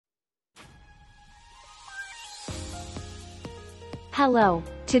Hello.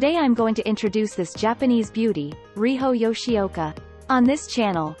 Today I'm going to introduce this Japanese beauty, Riho Yoshioka. On this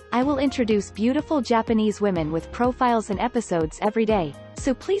channel, I will introduce beautiful Japanese women with profiles and episodes every day,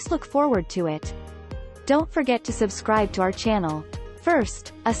 so please look forward to it. Don't forget to subscribe to our channel.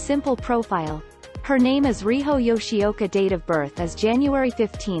 First, a simple profile. Her name is Riho Yoshioka. Date of birth as January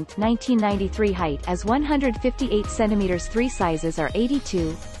 15, 1993. Height as 158 cm. 3 sizes are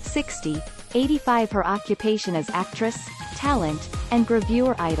 82, 60, 85. Her occupation is actress, talent, and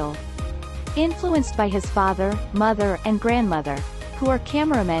gravure idol. Influenced by his father, mother, and grandmother, who are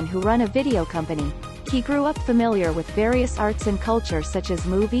cameramen who run a video company, he grew up familiar with various arts and culture such as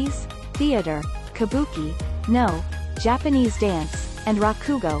movies, theater, kabuki, no, Japanese dance, and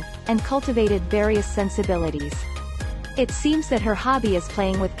rakugo, and cultivated various sensibilities. It seems that her hobby is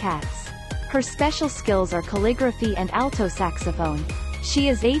playing with cats. Her special skills are calligraphy and alto saxophone. She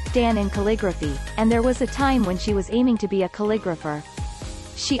is 8th Dan in calligraphy, and there was a time when she was aiming to be a calligrapher.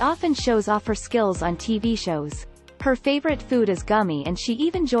 She often shows off her skills on TV shows. Her favorite food is gummy, and she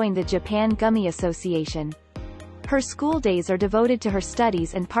even joined the Japan Gummy Association. Her school days are devoted to her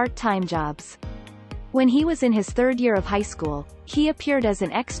studies and part-time jobs. When he was in his 3rd year of high school, he appeared as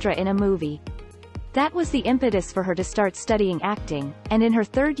an extra in a movie. That was the impetus for her to start studying acting, and in her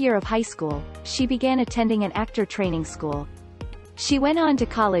 3rd year of high school, she began attending an actor training school. She went on to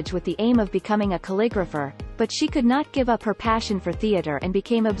college with the aim of becoming a calligrapher, but she could not give up her passion for theater and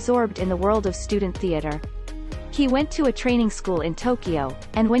became absorbed in the world of student theater. He went to a training school in Tokyo,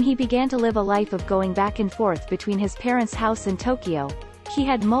 and when he began to live a life of going back and forth between his parents' house in Tokyo, he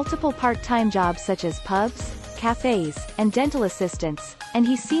had multiple part-time jobs such as pubs, cafes, and dental assistants, and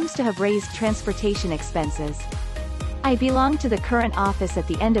he seems to have raised transportation expenses. I belonged to the current office at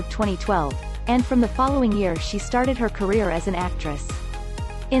the end of 2012, and from the following year she started her career as an actress.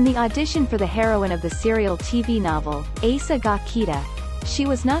 In the audition for the heroine of the serial TV novel, Asa ga Kita, she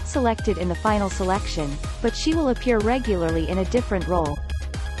was not selected in the final selection, but she will appear regularly in a different role.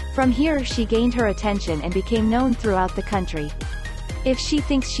 From here she gained her attention and became known throughout the country. If she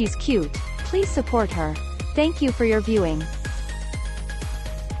thinks she's cute, please support her. Thank you for your viewing.